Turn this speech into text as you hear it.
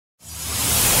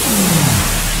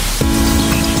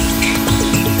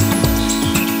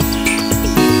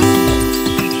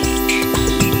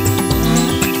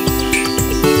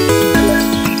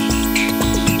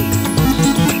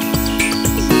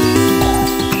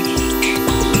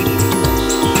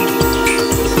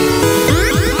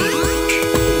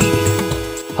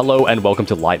Hello and welcome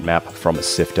to Lightmap from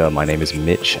Sifter. My name is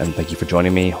Mitch and thank you for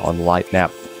joining me on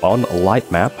Lightmap. On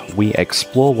Lightmap, we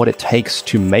explore what it takes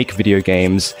to make video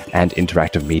games and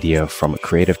interactive media from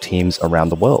creative teams around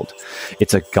the world.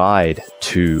 It's a guide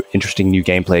to interesting new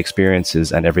gameplay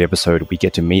experiences, and every episode we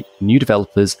get to meet new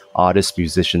developers, artists,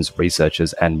 musicians,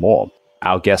 researchers, and more.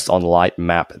 Our guest on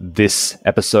Lightmap this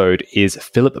episode is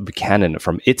Philip Buchanan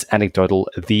from It's Anecdotal,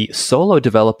 the solo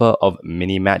developer of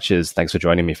Mini Matches. Thanks for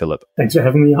joining me, Philip. Thanks for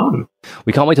having me on.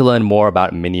 We can't wait to learn more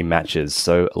about Mini Matches,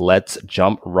 so let's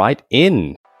jump right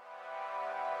in.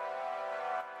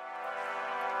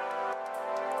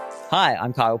 Hi,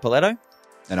 I'm Kyle Paletto.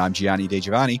 And I'm Gianni Di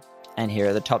Giovanni. And here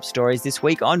are the top stories this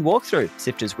week on Walkthrough,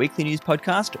 Sifter's weekly news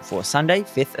podcast for Sunday,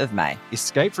 5th of May.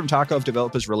 Escape from Tarkov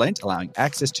developers relent, allowing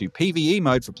access to PvE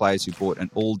mode for players who bought an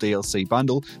all DLC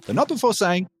bundle, but not before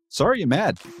saying, sorry you're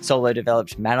mad. Solo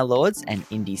developed Manor Lords and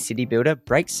indie city builder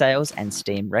breaks sales and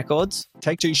Steam records.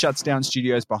 Take-Two shuts down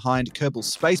studios behind Kerbal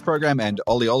Space Program and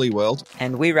Oli Oli World.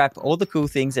 And we wrap all the cool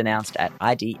things announced at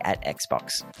ID at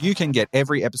Xbox. You can get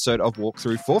every episode of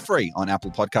Walkthrough for free on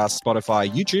Apple Podcasts, Spotify,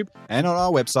 YouTube, and on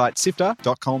our website,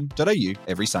 sifter.com.au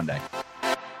every Sunday.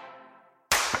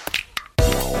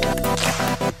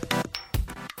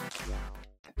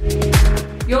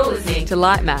 You're listening to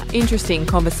Lightmap, interesting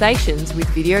conversations with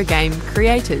video game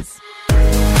creators.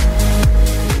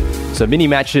 So Mini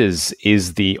Matches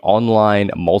is the online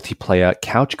multiplayer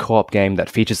couch co-op game that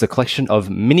features a collection of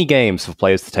mini games for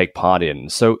players to take part in.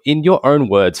 So in your own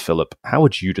words, Philip, how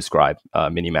would you describe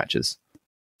Mini Matches?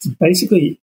 It's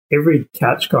basically every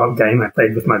couch co-op game I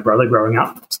played with my brother growing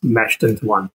up mashed into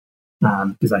one,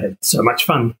 because I had so much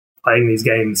fun playing these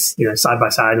games, side by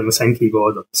side on the same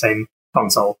keyboard or the same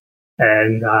console.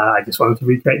 And I just wanted to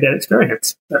recreate that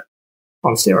experience, but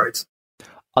on steroids.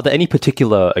 Are there any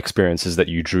particular experiences that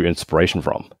you drew inspiration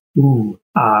from?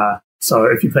 So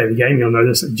if you play the game, you'll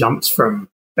notice it jumps from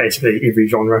basically every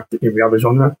genre to every other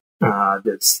genre.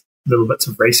 There's little bits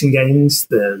of racing games.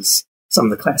 There's some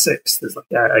of the classics. There's like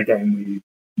a game where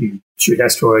you shoot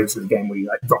asteroids. There's a game where you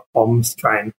drop bombs to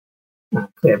try and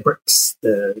clear bricks.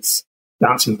 There's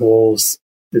bouncing balls.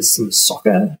 There's some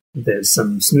soccer. There's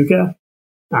some snooker.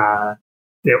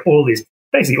 There are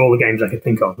basically all the games I could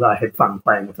think of that I had fun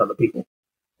playing with other people.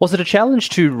 Was it a challenge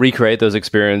to recreate those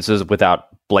experiences without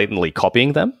blatantly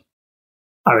copying them?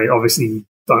 I mean, obviously, you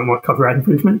don't want copyright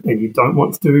infringement, and you don't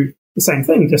want to do the same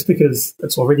thing just because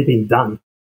it's already been done.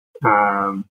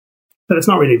 But it's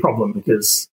not really a problem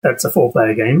because it's a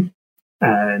four-player game,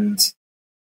 and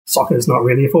soccer is not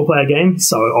really a four-player game.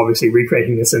 So obviously,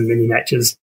 recreating this in mini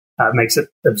matches makes it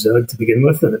absurd to begin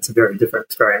with, and it's a very different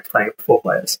experience playing it with four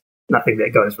players. And I think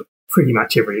that goes with pretty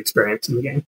much every experience in the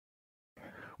game.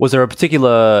 Was there a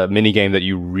particular minigame that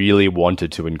you really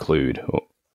wanted to include?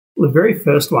 The very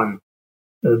first one,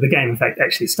 the game, in fact,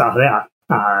 actually started out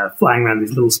flying around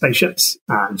these little spaceships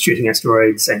and shooting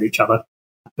asteroids and each other,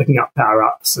 picking up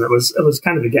power-ups, and it was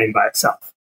kind of a game by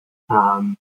itself.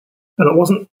 But it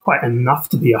wasn't quite enough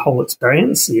to be a whole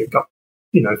experience. It got,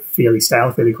 fairly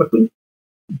stale fairly quickly.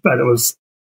 But it was,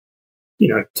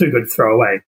 too good to throw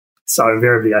away. So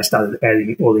invariably I started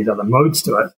adding all these other modes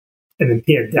to it and then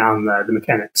pared down the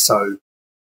mechanics. So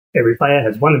every player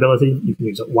has one ability. You can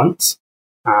use it once.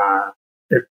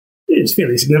 It is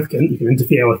fairly significant. You can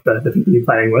interfere with the people you're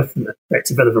playing with, and it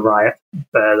creates a bit of a riot.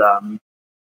 But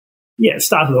it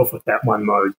started off with that one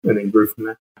mode and then grew from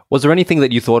there. Was there anything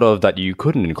that you thought of that you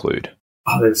couldn't include?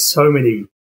 There's so many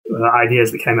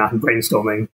ideas that came out in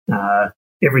brainstorming.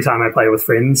 Every time I play with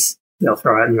friends, they'll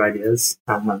throw out new ideas.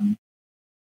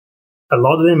 A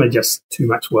lot of them are just too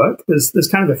much work. There's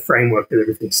kind of a framework that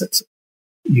everything sits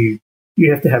in.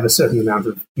 You have to have a certain amount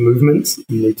of movement.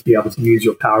 You need to be able to use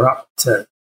your power up to,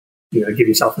 give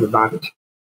yourself an advantage.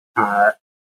 A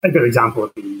good example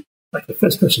would be like the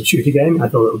first-person shooter game. I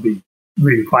thought it would be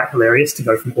really quite hilarious to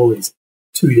go from all these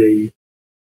 2D,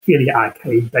 fairly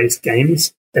arcade-based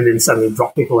games and then suddenly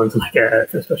drop people into like a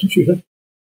first-person shooter.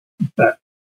 But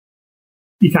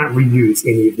you can't reuse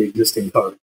any of the existing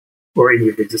code or any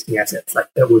of the existing assets. Like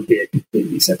that would be a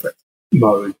completely separate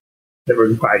mode that would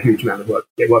require a huge amount of work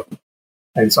to get working.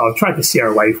 And so I've tried to steer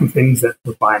away from things that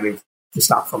require me to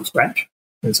start from scratch.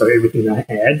 And so everything I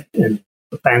add and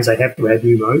the plans I have to add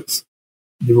new modes,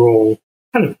 they're all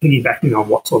kind of piggybacking on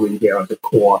what's already there of the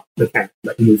core mechanic,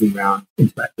 like moving around,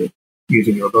 interacting,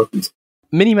 using your abilities.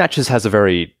 Mini Matches has a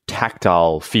very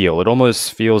tactile feel. It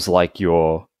almost feels like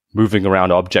you're moving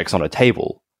around objects on a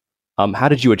table. How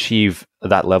did you achieve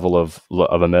that level of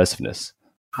immersiveness?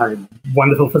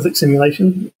 Wonderful physics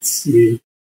simulation.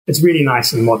 It's really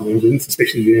nice in modern engines,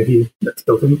 especially Unity that's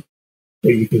built in.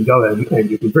 that you can go in and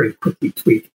you can very quickly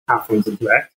tweak how things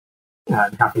interact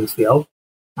and how things feel.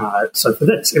 So for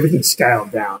this, everything's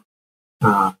scaled down.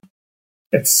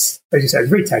 It's, as you said, it's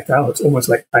very tactile. It's almost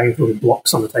like playing with little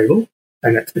blocks on the table.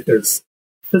 And that's because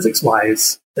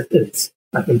physics-wise, it is.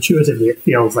 Like intuitively, it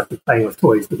feels like you're playing with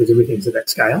toys because everything's at that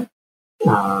scale.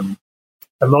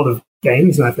 A lot of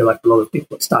games, and I feel like a lot of people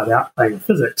that start out playing with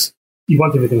physics, you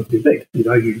want everything to be big. You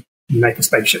know, you make a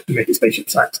spaceship, you make a spaceship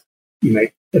size. You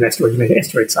make an asteroid, you make an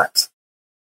asteroid size.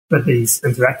 But these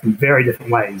interact in very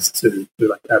different ways to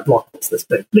like a block that's this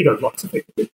big. Lego blocks,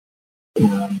 effectively.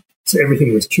 So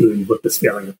everything was tuned with this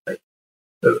feeling of like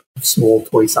the small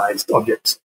toy-sized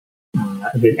objects,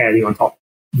 and then adding on top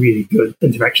really good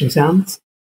interaction sounds.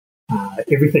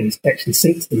 Everything's actually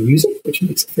synced to the music, which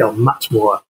makes it feel much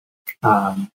more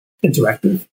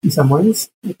interactive in some ways.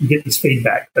 You get this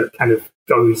feedback that kind of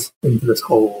goes into this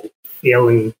whole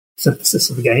feeling synthesis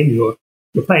of the game.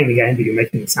 You're playing the game, but you're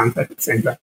making the soundtrack at the same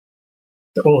time.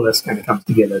 So all of this kind of comes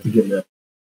together to give a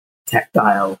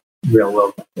tactile,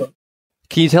 real-world platform.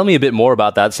 Can you tell me a bit more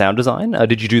about that sound design?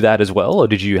 Did you do that as well, or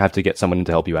did you have to get someone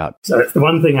to help you out? So it's the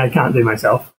one thing I can't do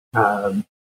myself. I'm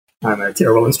a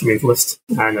terrible instrumentalist,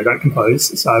 and I don't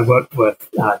compose. So I worked with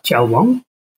Chao Wong,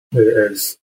 who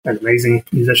is an amazing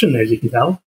musician, as you can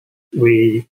tell.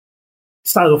 We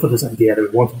started off with this idea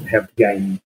that we wanted to have the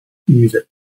game music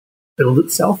build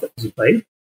itself as we played.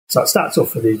 So it starts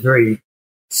off with these very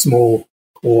small,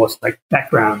 coarse, like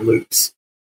background loops,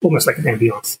 almost like an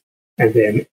ambience. And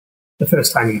then the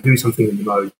first time you do something in the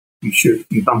mode, you shoot,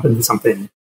 you bump into something,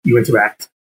 you interact,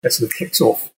 that sort of kicks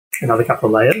off another couple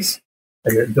of layers,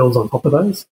 and it builds on top of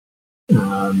those.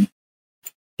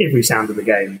 Every sound of the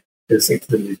game is synced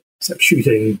to the music. So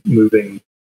shooting, moving.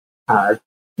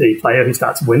 The player who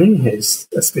starts winning has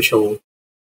a special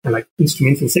like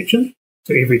instrumental section.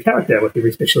 So every character with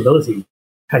every special ability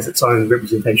has its own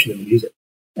representation in the music.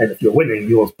 And if you're winning,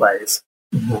 yours plays.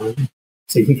 So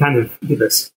you can kind of get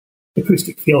this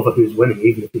acoustic feel for who's winning,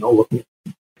 even if you're not looking at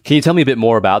it. Can you tell me a bit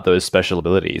more about those special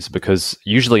abilities? Because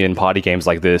usually in party games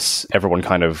like this, everyone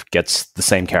kind of gets the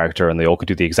same character and they all can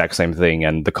do the exact same thing,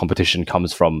 and the competition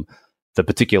comes from the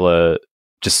particular,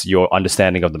 just your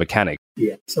understanding of the mechanic.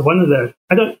 Yeah. So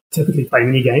I don't typically play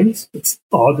many games. It's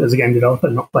odd as a game developer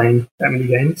not playing that many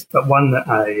games, but one that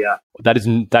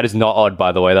That is not odd,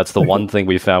 by the way. That's the one thing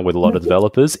we found with a lot of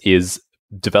developers is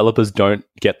developers don't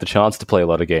get the chance to play a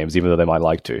lot of games, even though they might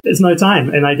like to. There's no time,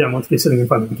 and I don't want to be sitting in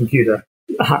front of the computer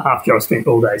after I've spent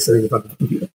all day sitting in front of the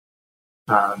computer.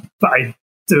 But I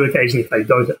do occasionally play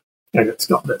Dota, and it's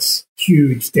got this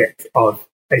huge depth of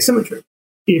asymmetry.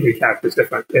 Every character is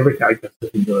different. Every character has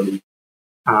different ability.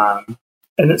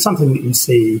 And it's something that you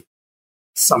see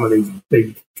some of these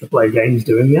big AAA games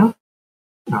doing now.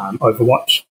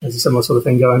 Overwatch has a similar sort of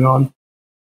thing going on.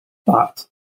 But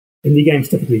indie games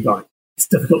typically don't. It's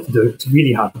difficult to do. It's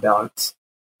really hard to balance.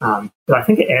 But I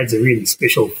think it adds a really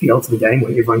special feel to the game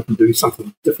when everyone can do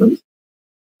something different.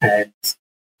 And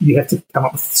you have to come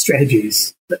up with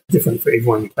strategies that are different for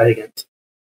everyone you play against.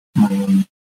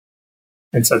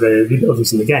 And so the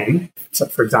abilities in the game, so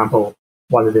for example,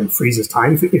 one of them freezes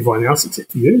time for everyone else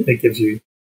except for you. It gives you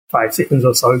 5 seconds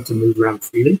or so to move around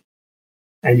freely.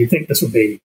 And you'd think this would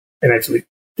be an absolute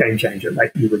game changer,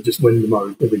 like you would just win the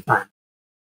mode every time.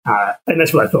 And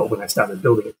that's what I thought when I started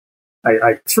building it.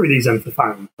 I threw these in for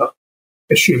fun, but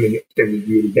assuming it's going to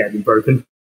be really badly broken.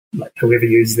 Like whoever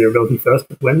uses their ability first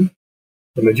would win.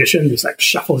 The magician just like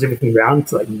shuffles everything around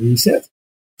to like reset.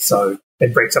 So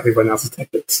it breaks up everyone else's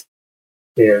tactics.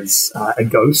 There's a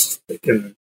ghost that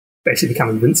can basically become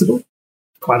invincible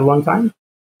for quite a long time,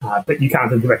 but you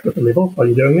can't interact with the level while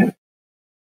you're doing it.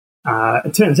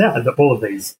 It turns out that all of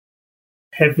these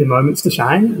have their moments to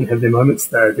shine and have their moments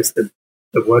that are just the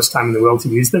worst time in the world to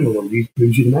use them, or will lose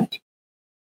you the match.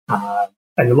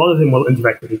 And a lot of them will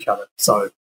interact with each other.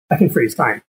 So I can freeze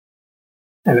time,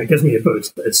 and it gives me a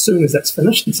boost. But as soon as that's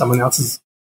finished and someone else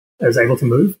is able to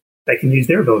move, they can use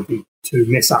their ability to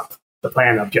mess up the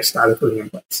plan I've just started putting in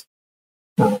place.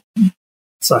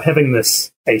 So having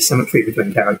this asymmetry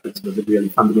between characters was a really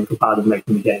fundamental part of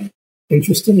making the game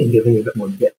interesting and giving it a bit more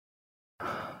depth.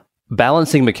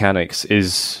 Balancing mechanics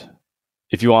is,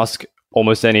 if you ask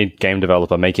almost any game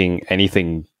developer making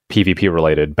anything PvP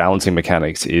related, balancing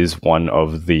mechanics is one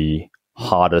of the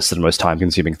hardest and most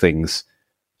time-consuming things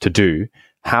to do.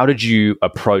 How did you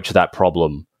approach that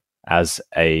problem as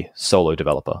a solo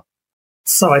developer?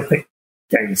 So I think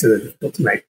games that are difficult to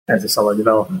make as a solo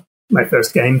developer. My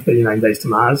first game, 39 Days to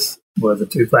Mars, was a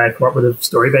 2-player cooperative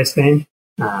story-based game.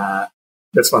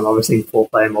 This one, obviously,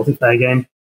 4-player multiplayer game.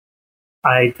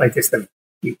 I playtest them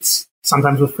heaps,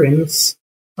 sometimes with friends,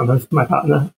 sometimes with my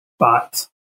partner. But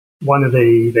one of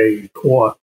the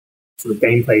core sort of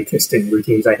gameplay testing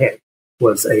routines I had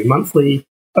was a monthly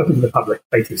open to the public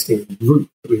playtesting group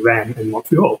that we ran in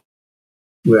Montreal,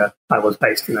 where I was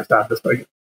based when I started this project.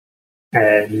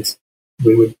 And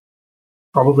we would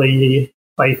probably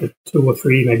play for 2 or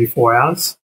 3, maybe 4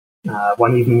 hours,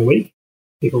 one evening a week.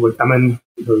 People would come in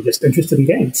who were just interested in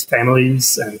games,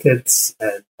 families and kids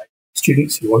and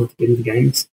students who wanted to get into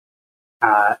games.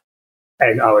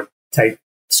 And I would take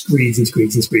screeds and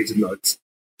screeds and screeds of notes,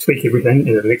 tweak everything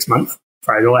in the next month,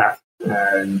 try it all out,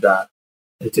 and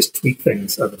just tweak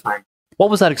things over time. What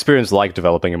was that experience like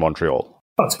developing in Montreal?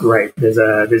 Oh, it's great. There's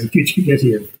a huge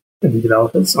community of indie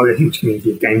developers, or a huge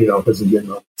community of game developers in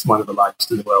general. It's one of the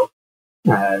largest in the world.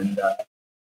 And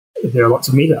there are lots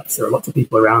of meetups. There are lots of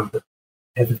people around that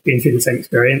have been through the same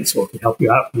experience or can help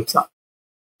you out with stuff.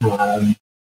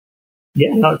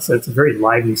 It's a very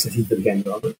lively city for the game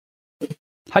development.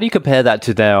 How do you compare that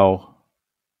to now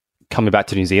coming back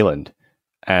to New Zealand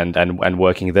and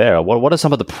working there? What are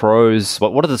some of the pros?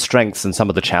 What are the strengths and some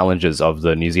of the challenges of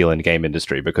the New Zealand game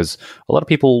industry? Because a lot of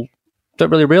people don't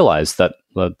really realize that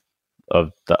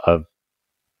of the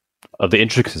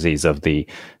intricacies of the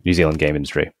New Zealand game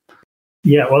industry.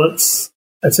 Yeah, well, it's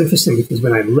interesting because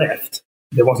when I left,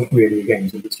 there wasn't really a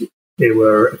games industry. There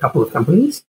were a couple of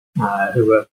companies who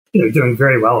were doing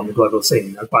very well on the global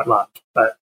scene. They're quite large,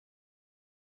 but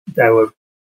they were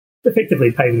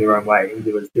effectively paving their own way.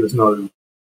 There was no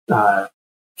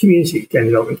game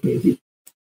development community.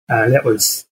 That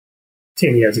was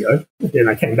 10 years ago. And then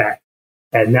I came back,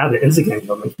 and now there is a game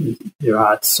development community. There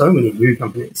are so many new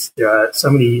companies. There are so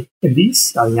many indies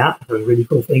starting out, doing really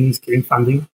cool things, getting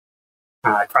funding.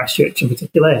 Christchurch in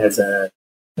particular has a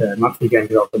monthly game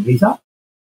development meetup.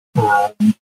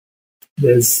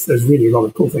 There's really a lot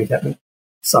of cool things happening.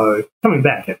 So coming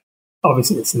back,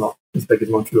 obviously it's not as big as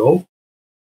Montreal,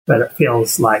 but it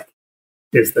feels like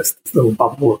there's this little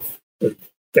bubble of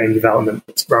game development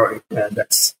that's growing, and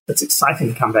that's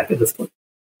exciting to come back at this point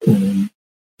and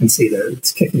see that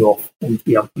it's kicking off and to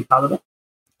be able to be part of it.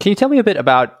 Can you tell me a bit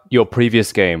about your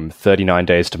previous game, 39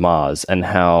 Days to Mars, and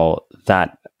how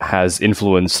that has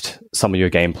influenced some of your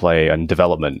gameplay and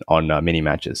development on mini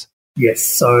matches? Yes,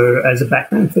 so as a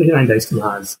background, 39 Days to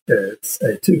Mars, it's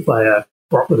a 2-player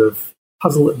cooperative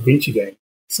puzzle adventure game.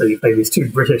 So you play these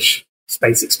 2 British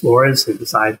space explorers who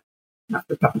decide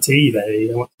after a cup of tea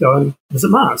they want to go and visit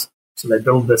Mars. So they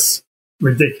build this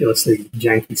ridiculously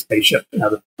janky spaceship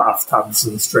out of bathtubs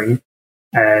and string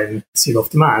and set off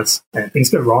to Mars. And things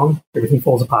go wrong, everything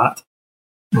falls apart.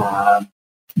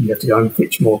 You have to go and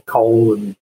fetch more coal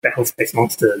and battle space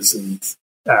monsters, and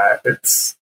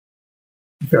it's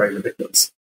very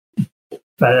ridiculous.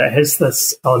 But it has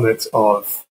this element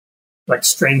of like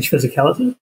strange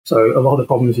physicality. So a lot of the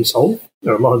problems you solve,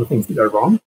 or a lot of the things that go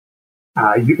wrong,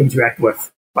 you interact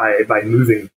with by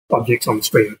moving objects on the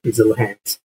screen with these little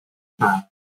hands.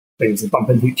 Things bump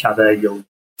into each other. You'll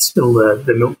spill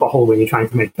the milk bottle when you're trying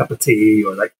to make a cup of tea,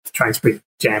 or like try and spread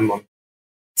jam on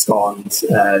scones,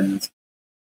 and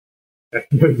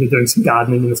you're doing some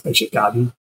gardening in the spaceship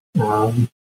garden.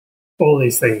 All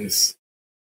these things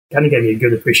kind of gave me a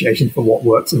good appreciation for what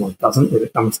works and what doesn't when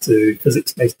it comes to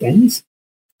physics-based games.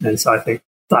 And so I think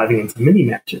diving into mini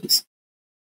matches,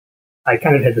 I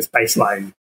kind of had this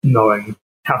baseline knowing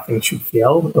how things should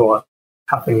feel or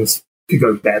how things could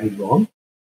go badly wrong.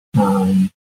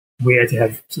 Where to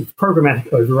have sort of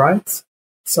programmatic overrides.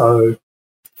 So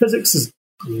physics is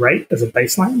great as a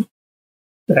baseline,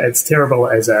 but it's terrible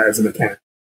as a mechanic.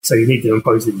 So you need to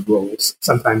impose these rules.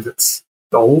 Sometimes it's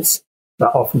goals,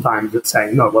 but oftentimes it's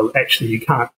saying, no, well, actually you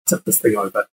can't tip this thing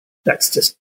over. That's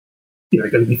just,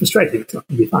 going to be frustrating. It's not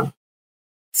going to be fun.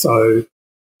 So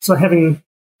having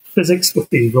physics with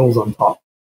these rules on top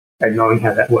and knowing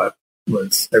how that worked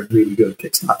was a really good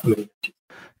kickstart for me.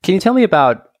 Can you tell me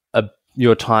about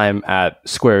your time at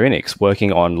Square Enix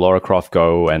working on Lara Croft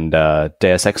Go and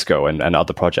Deus Ex Go and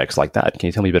other projects like that? Can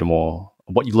you tell me a bit more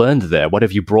what you learned there? What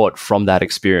have you brought from that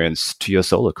experience to your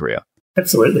solo career?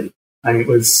 Absolutely. And it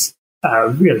was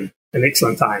really an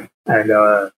excellent time and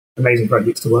amazing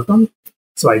projects to work on.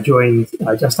 So I joined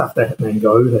just after Hitman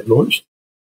Go had launched,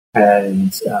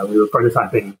 and we were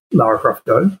prototyping Lara Croft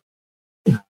Go.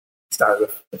 Started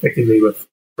effectively with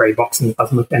grey box and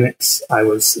puzzle mechanics. I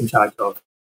was in charge of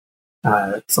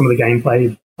some of the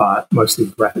gameplay, but mostly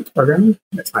graphics programming.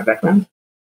 That's my background.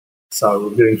 So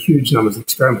we're doing huge numbers of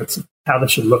experiments of how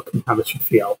this should look and how this should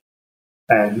feel.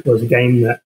 And it was a game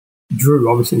that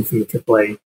drew, obviously, from the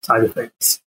AAA side of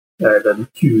things, the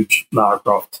huge Lara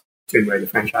Croft Tomb Raider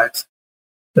franchise.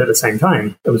 But at the same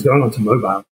time, it was going on to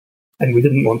mobile, and we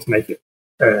didn't want to make it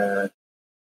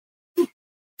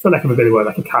for lack of a better word,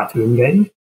 like a cartoon game,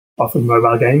 often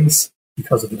mobile games,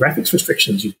 because of the graphics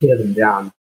restrictions, you pare them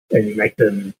down and you make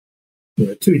them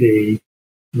 2D,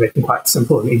 you make them quite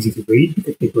simple and easy to read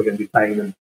because people are going to be playing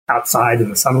them outside in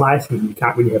the sunlight and you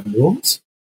can't really have nuance.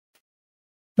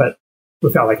 But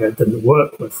we felt like it didn't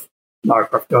work with Lara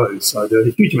Croft Go, so there was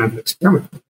a huge amount of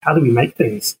experimenting. How do we make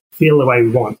things feel the way we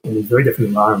want in these very different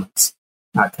environments?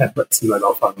 Tablets and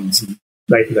mobile phones, and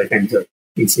later they came to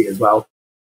PC as well.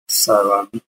 So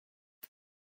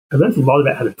I learned a lot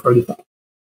about how to prototype,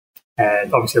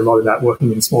 and obviously a lot about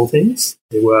working in small teams.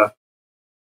 There were,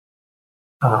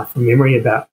 from memory,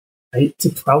 about 8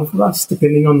 to 12 of us,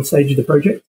 depending on the stage of the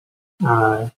project.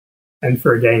 And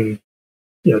for a game,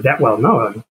 that well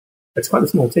known, it's quite a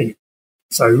small team.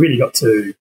 So I really got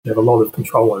to have a lot of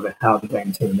control over how the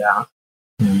game turned out.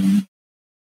 And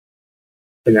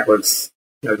that was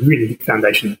a really big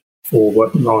foundation for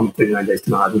working on 39 Days to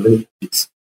Mars and mini games,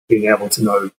 being able to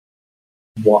know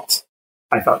what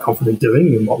I felt confident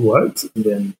doing and what worked, and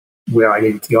then where I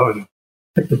needed to go and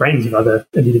pick the brains of other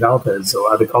indie developers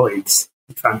or other colleagues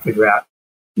to try and figure out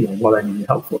what I needed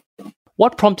help for.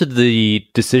 What prompted the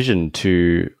decision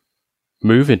to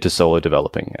move into solo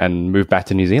developing and move back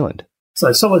to New Zealand?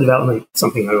 So solo development is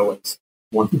something I always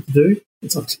wanted to do.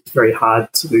 It's obviously very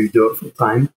hard to do it full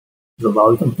time. There's a lot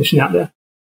of competition out there.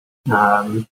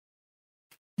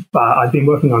 But I've been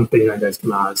working on 39 Days to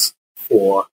Mars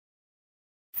for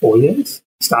 4 years.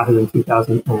 Started in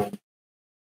 2011,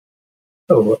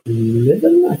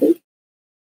 I think,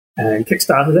 and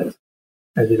kickstarted it.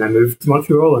 And then I moved to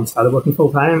Montreal and started working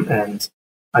full time. And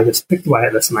I just picked away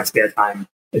at this in my spare time,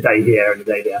 a day here and a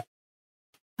day there.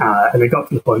 And it got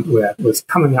to the point where it was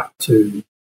coming up to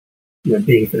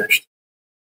being finished.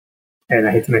 And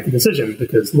I had to make a decision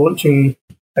because launching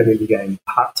an indie game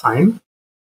part-time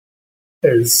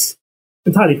is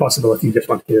entirely possible if you just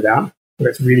want to get it out. But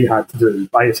it's really hard to do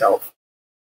by yourself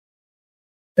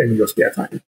in your spare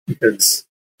time because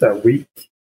the week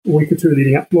or two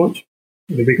leading up to launch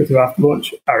and the week or two after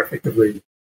launch are effectively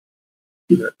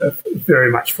very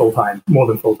much full-time, more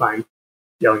than full-time,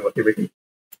 dealing with everything.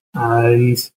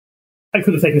 And I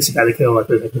could have taken a sabbatical, I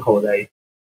could have taken a holiday,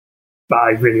 but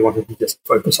I really wanted to just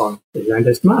focus on 39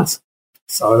 Days to Mars.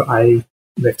 So I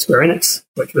left Square Enix,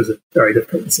 which was a very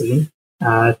difficult decision.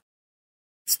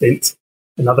 Spent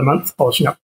another month polishing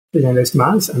up 39 Days to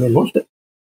Mars and then launched it.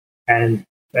 And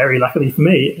very luckily for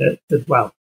me, it did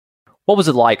well. What was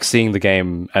it like seeing the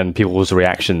game and people's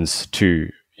reactions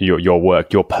to your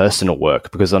work, your personal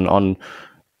work? Because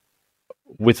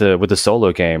with a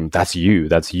solo game, that's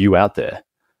you out there.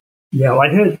 Yeah, well, I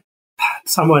heard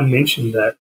someone mention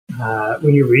that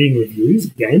when you're reading reviews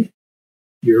of the game,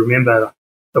 you remember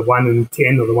the 1 in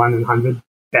 10 or the 1 in 100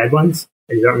 bad ones,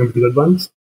 and you don't remember the good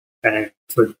ones. And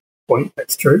to a point,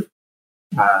 that's true.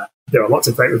 There are lots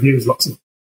of great reviews, lots of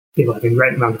people having a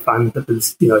great amount of fun, but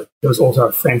there was also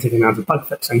a frantic amount of bug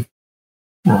fixing.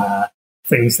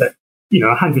 Things that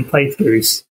 100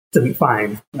 playthroughs didn't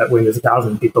find, when there's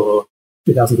 1,000 people or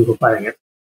 2,000 people playing it,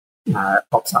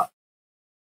 pops up.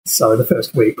 So the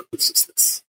first week was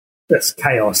just this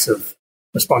chaos of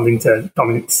responding to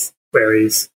comments,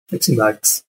 queries, fixing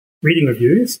bugs, reading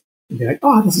reviews, and being like,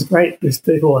 oh, this is great. There's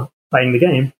people playing the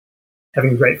game,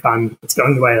 having great fun. It's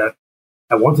going the way that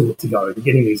I wanted it to go. They're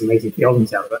getting these amazing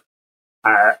feelings out of it.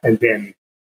 And then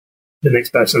the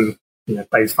next person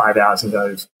plays 5 hours and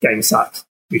goes, game sucks,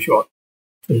 too short.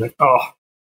 And you're like, oh.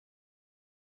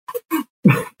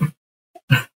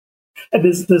 And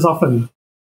there's often,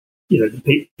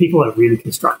 people are really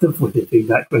constructive with their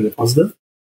feedback when they're positive,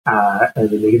 and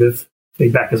the negative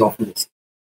feedback is often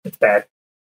it's bad,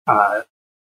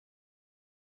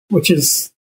 which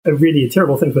is a really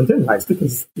terrible thing to internalize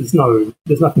because there's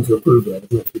nothing to approve there.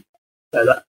 There's no feedback.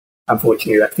 So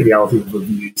unfortunately, that's the reality of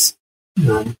reviews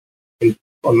on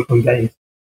games.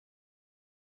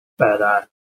 But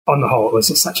on the whole, it was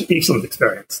just such an excellent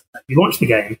experience. You launch the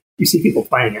game, you see people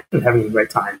playing it and having a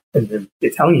great time, and then they're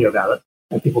telling you about it,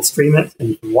 and people stream it, and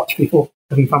you can watch people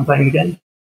having fun playing the game.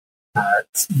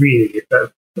 It's really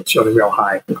it's shot a real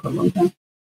high for quite a long time.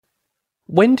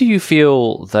 When do you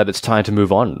feel that it's time to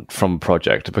move on from a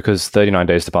project? Because 39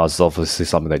 Days to Mars is obviously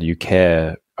something that you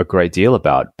care a great deal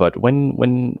about. But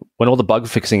when all the bug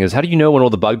fixing is, how do you know when all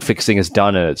the bug fixing is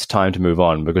done and it's time to move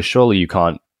on? Because surely you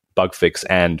can't bug fix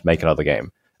and make another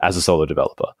game as a solo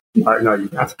developer. No, you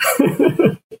can't.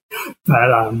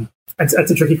 But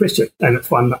it's a tricky question, and it's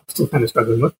one that I'm still kind of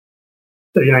struggling with.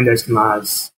 39 Days to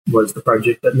Mars was the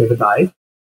project that never died.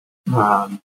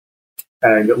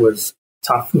 And it was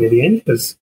tough near the end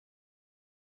because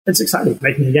it's exciting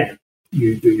making a game.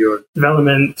 You do your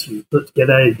development, you put it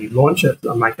together, you launch it,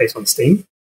 in my case on Steam.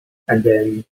 And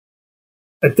then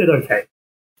it did okay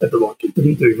at the launch. It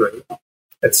didn't do very well.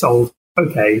 It sold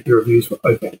okay. The reviews were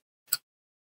okay.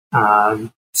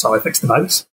 So I fixed the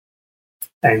bugs.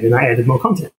 And then I added more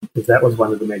content because that was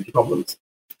one of the major problems.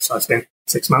 So I spent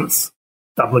 6 months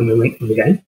doubling the length of the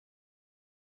game.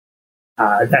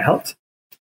 That helped.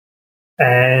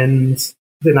 And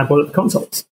then I bought up the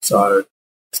consoles. So I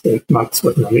spent months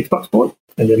working on the Xbox board,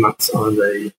 and then months on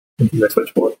the Nintendo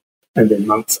Switch board, and then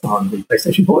months on the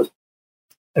PlayStation board.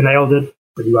 And they all did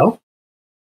pretty well.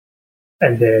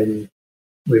 And then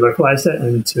we localized it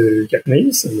into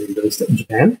Japanese, and we released it in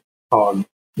Japan on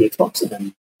the Xbox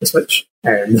and the Switch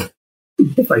and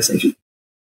the PlayStation.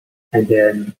 And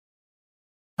then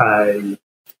I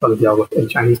got a deal with a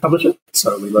Chinese publisher,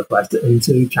 so we localized it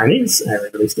into Chinese and we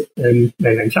released it in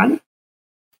mainland China.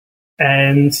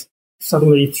 And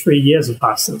suddenly 3 years have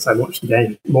passed since I launched the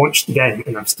game,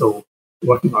 and I'm still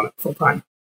working on it full time.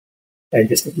 And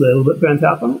just a little bit burnt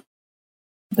out on it.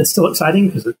 It's still exciting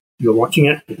because you're watching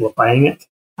it, people are playing it.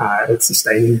 It's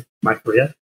sustaining my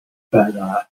career, but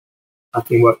I've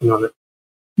been working on it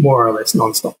more or less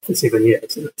nonstop for 7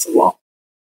 years, and it's a lot.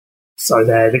 So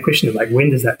the question of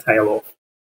when does that tail off?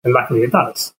 And luckily it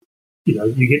does.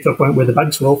 You get to a point where the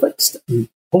bugs are all fixed, and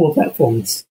all the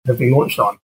platforms have been launched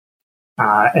on,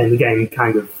 and the game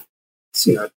kind of,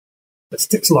 it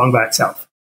sticks along by itself,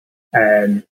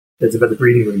 and there's a bit of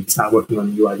breathing room to start working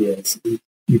on new ideas,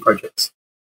 new projects.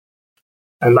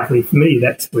 And luckily for me,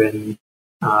 that's when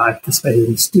I participated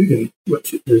in Student,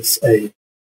 which is a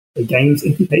games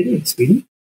incubator in Sweden.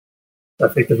 So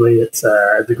effectively, it's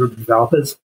the group of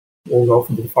developers all go off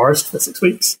into the forest for 6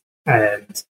 weeks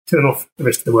and turn off the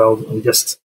rest of the world and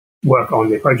just work on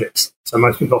their projects. So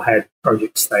most people had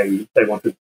projects they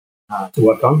wanted to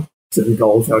work on, certain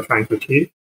goals they were trying to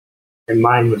achieve. And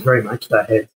mine was very much that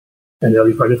I had an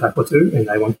early prototype or two, and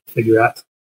I wanted to figure out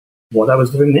what I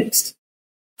was doing next.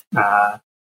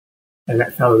 And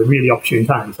that fell at a really opportune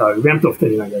time. So I ramped off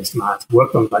 39 Days to Mars,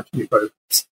 worked on a bunch of new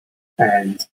prototypes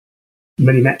and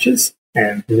mini matches.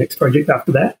 And the next project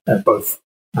after that are both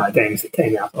games that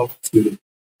came out of Student.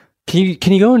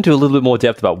 Can you go into a little bit more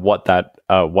depth about what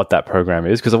that program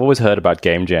is? Because I've always heard about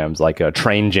game jams, like a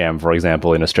train jam, for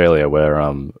example, in Australia, where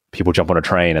people jump on a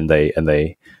train and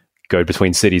they go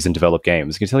between cities and develop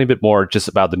games. Can you tell me a bit more just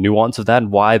about the nuance of that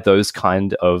and why those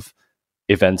kind of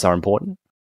events are important?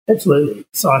 Absolutely.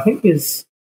 So I think there's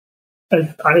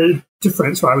a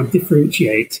difference, or I would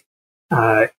differentiate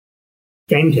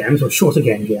game jams or shorter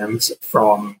game jams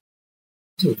from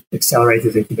sort of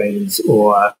accelerators, incubators,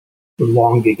 or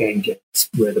longer game jams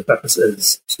where the purpose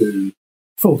is to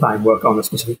full-time work on a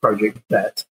specific project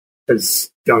that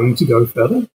is going to go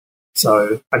further.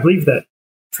 So I believe that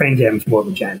train jam is more of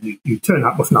a jam. You turn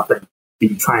up with nothing,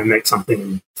 you try and make something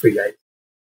in 3 days.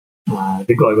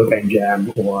 The Global Game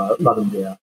Jam or Love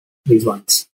Beer, these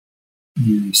ones,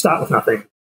 you start with nothing,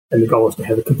 and the goal is to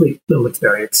have a complete little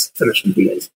experience finished in 3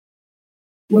 days,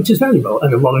 which is valuable,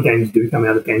 and a lot of games do come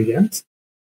out of game jams.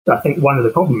 But I think one of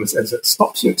the problems is it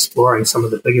stops you exploring some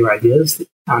of the bigger ideas that you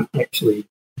can't actually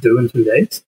do in 2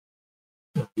 days.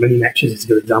 Mini matches is a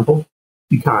good example.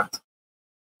 You can't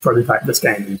prototype this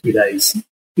game in 2 days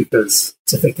because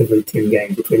it's effectively 10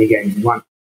 games or 20 games in one.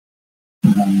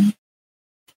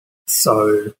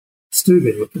 So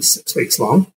Student, which is 6 weeks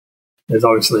long, is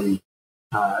obviously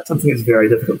something that's very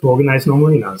difficult to organize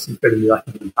normally. It's incredibly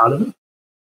lucky to be part of it.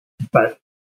 But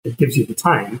it gives you the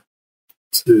time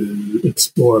to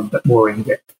explore a bit more in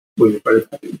depth when you're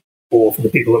prototyping, or for the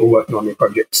people that were working on their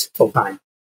projects full time,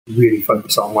 really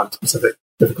focus on one specific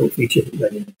difficult feature that they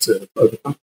need to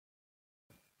overcome.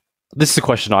 This is a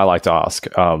question I like to ask,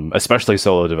 especially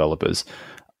solo developers.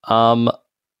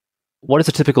 What does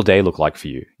a typical day look like for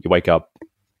you? You wake up,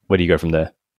 where do you go from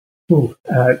there?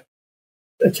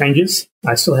 It changes.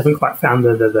 I still haven't quite found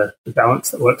the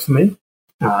balance that works for me.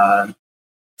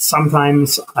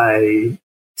 Sometimes I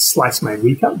slice my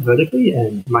week up vertically,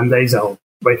 and Mondays I'll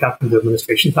wake up and do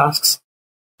administration tasks.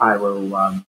 I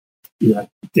will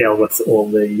deal with all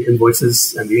the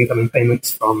invoices and the incoming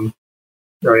payments from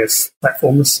various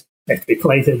platforms. They have to be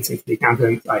collated, they have to be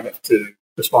accounted. I have to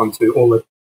respond to all the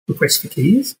requests for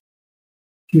keys.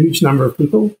 Huge number of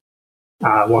people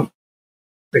want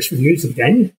fresh reviews of the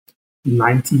game.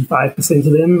 95%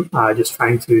 of them are just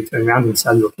trying to turn around and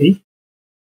sell your key.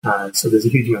 So there's a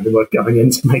huge amount of work going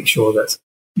in to make sure that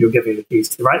you're giving the keys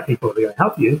to the right people that are going to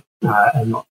help you,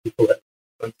 and not people that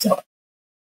are going to sell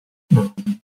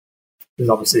it. There's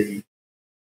obviously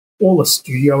all the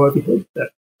studio overhead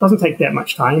that doesn't take that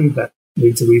much time, but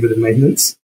needs a wee bit of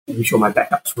maintenance. Making sure my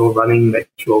backups are all running,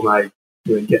 making sure my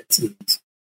gets and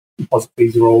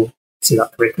repositories are all set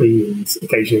up correctly, and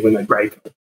occasionally when they break, I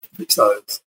fix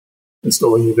those,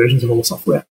 installing new versions of all the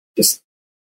software. Just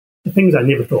the things I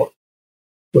never thought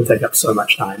would take up so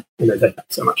much time, and they take up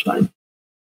so much time.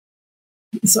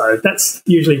 So that's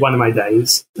usually one of my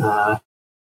days.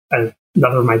 And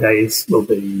another of my days will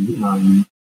be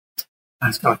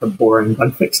it's kind of like a boring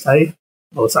bug fix day.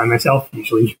 I'll assign myself,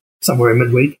 usually somewhere in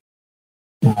midweek,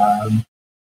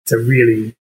 to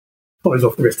really close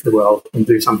off the rest of the world and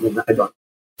do something that I don't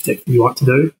particularly want to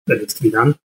do, that needs to be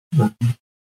done. And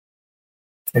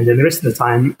then the rest of the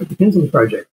time, it depends on the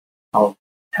project. I'll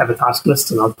have a task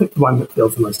list and I'll pick the one that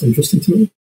feels the most interesting to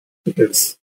me,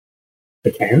 because I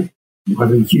can.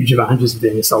 One of the huge advantages of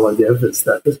being a solo dev is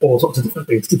that there's all sorts of different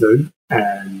things to do,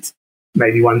 and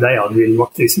maybe one day I'll really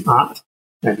want to do some art,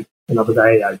 and another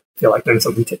day I feel like doing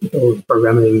something technical and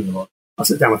programming, or I'll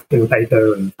sit down with a pen and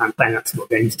paper and plan out some more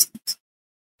game systems.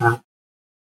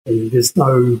 And there's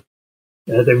no,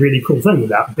 the really cool thing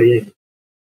about being,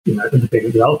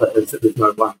 independent developer is that there's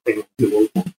no one thing to do all the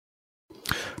time.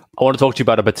 I want to talk to you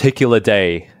about a particular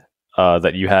day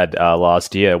that you had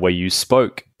last year where you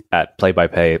spoke at Play by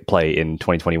Play in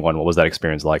 2021. What was that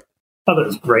experience like? Oh, that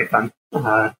was great fun.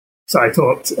 So I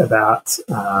talked about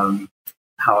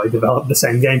how I developed the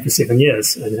same game for 7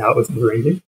 years and how it was never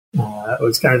ending. It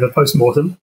was kind of a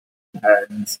post-mortem,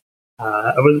 and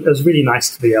it was really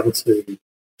nice to be able to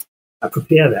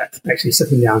prepare that, actually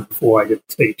sitting down before I did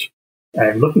the speech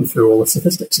and looking through all the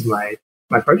statistics of my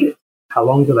project. How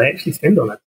long do they actually spend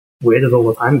on it? Where did all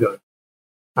the time go?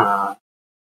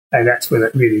 And that's when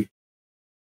it really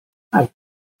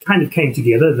kind of came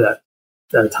together, that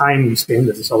the time you spend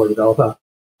as a solo developer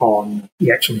on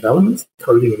the actual development,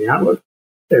 coding and the artwork,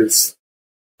 is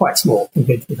quite small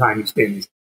compared to the time you spend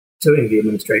doing the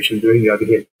administration, doing the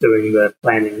overhead, doing the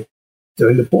planning,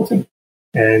 doing the porting,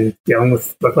 and dealing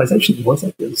with localization and voice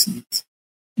actors and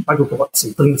bug reports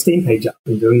and putting the Steam page up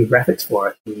and doing the graphics for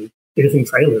it and editing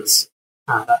trailers.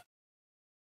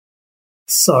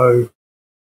 So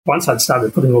once I'd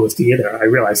started putting all this together, I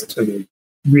realized it's going to be a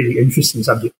really interesting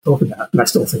subject to talk about, and I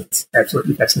still think it's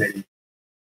absolutely fascinating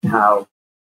how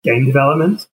game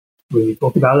development, when you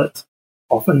talk about it,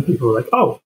 often people are like,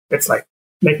 oh, it's like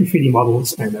making 3D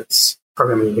models and it's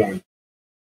programming a game.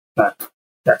 But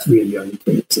that's really only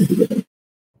 20% of the thing.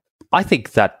 I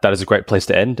think that is a great place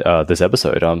to end this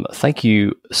episode. Thank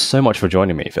you so much for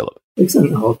joining me, Philip.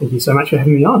 Excellent. Well, thank you so much for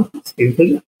having me on. It's been a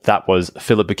pleasure. That was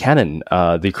Philip Buchanan,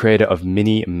 the creator of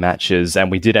Mini Matches, and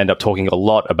we did end up talking a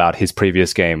lot about his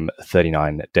previous game,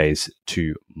 39 Days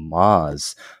to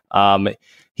Mars.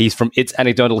 He's from It's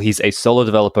Anecdotal. He's a solo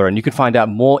developer, and you can find out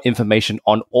more information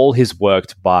on all his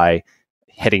work by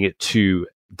heading it to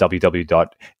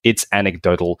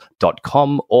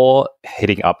www.itsanecdotal.com or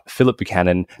hitting up Philip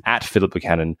Buchanan at Philip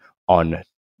Buchanan on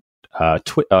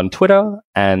Twitter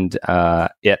and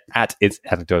at It's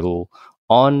Anecdotal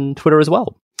on Twitter as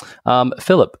well.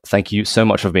 Philip, thank you so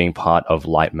much for being part of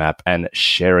Lightmap and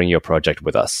sharing your project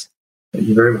with us. Thank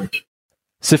you very much.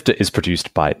 Sifter is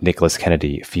produced by Nicholas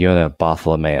Kennedy, Fiona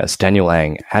Bartholomeus, Daniel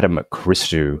Ang, Adam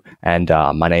Christou, and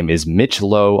my name is Mitch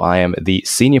Lowe. I am the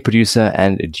senior producer,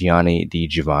 and Gianni Di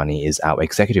Giovanni is our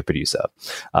executive producer.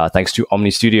 Thanks to Omni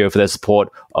Studio for their support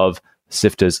of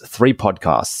Sifter's 3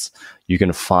 podcasts. You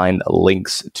can find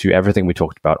links to everything we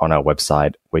talked about on our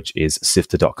website, which is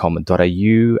sifter.com.au,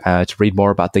 to read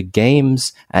more about the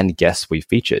games and guests we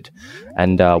featured.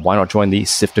 And why not join the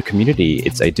Sifter community?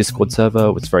 It's a Discord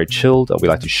server. It's very chilled. We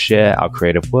like to share our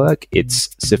creative work. It's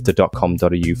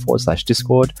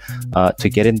sifter.com.au/Discord. To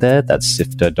get in there, that's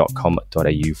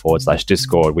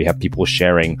sifter.com.au/Discord. We have people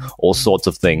sharing all sorts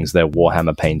of things, their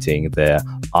Warhammer painting, their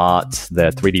art,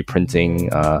 their 3D printing,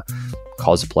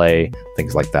 cosplay,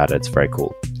 things like that. It's very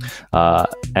cool.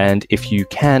 And if you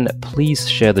can, please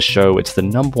share the show. It's the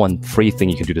number one free thing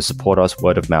you can do to support us.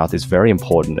 Word of mouth is very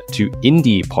important to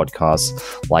indie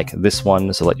podcasts like this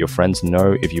one. So let your friends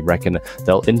know if you reckon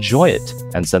they'll enjoy it,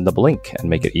 and send them a link and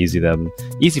make it easy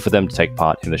for them to take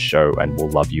part in the show, and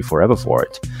we'll love you forever for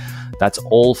it. That's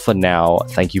all for now.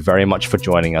 Thank you very much for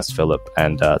joining us, Philip,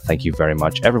 and thank you very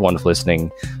much, everyone, for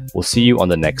listening. We'll see you on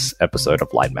the next episode of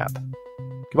Lightmap.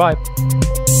 Goodbye.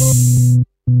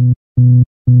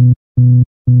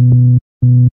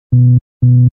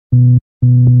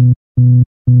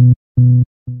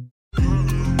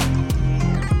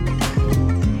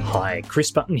 Hi,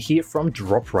 Chris Button here from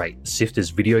Drop Rate, Sifter's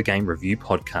video game review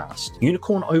podcast.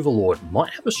 Unicorn Overlord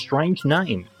might have a strange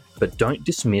name, but don't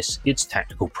dismiss its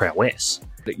tactical prowess.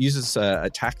 It uses a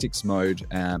tactics mode,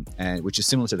 and which is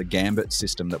similar to the Gambit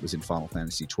system that was in Final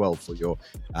Fantasy XII for your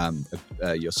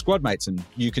squad mates. And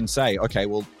you can say, okay,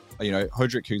 well,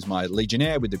 Hodrick, who's my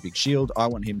Legionnaire with the big shield, I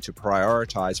want him to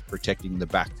prioritize protecting the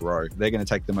back row. They're going to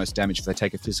take the most damage. If they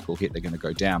take a physical hit, they're going to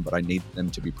go down, but I need them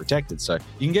to be protected. So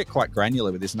you can get quite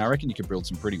granular with this, and I reckon you could build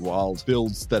some pretty wild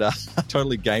builds that are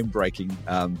totally game-breaking,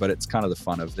 but it's kind of the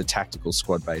fun of the tactical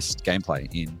squad-based gameplay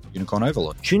in Unicorn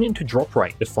Overlord. Tune into Drop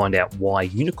Rate to find out why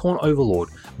Unicorn Overlord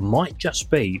might just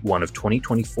be one of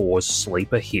 2024's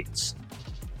sleeper hits.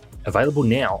 Available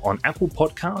now on Apple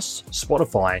Podcasts,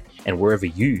 Spotify, and wherever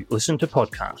you listen to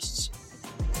podcasts.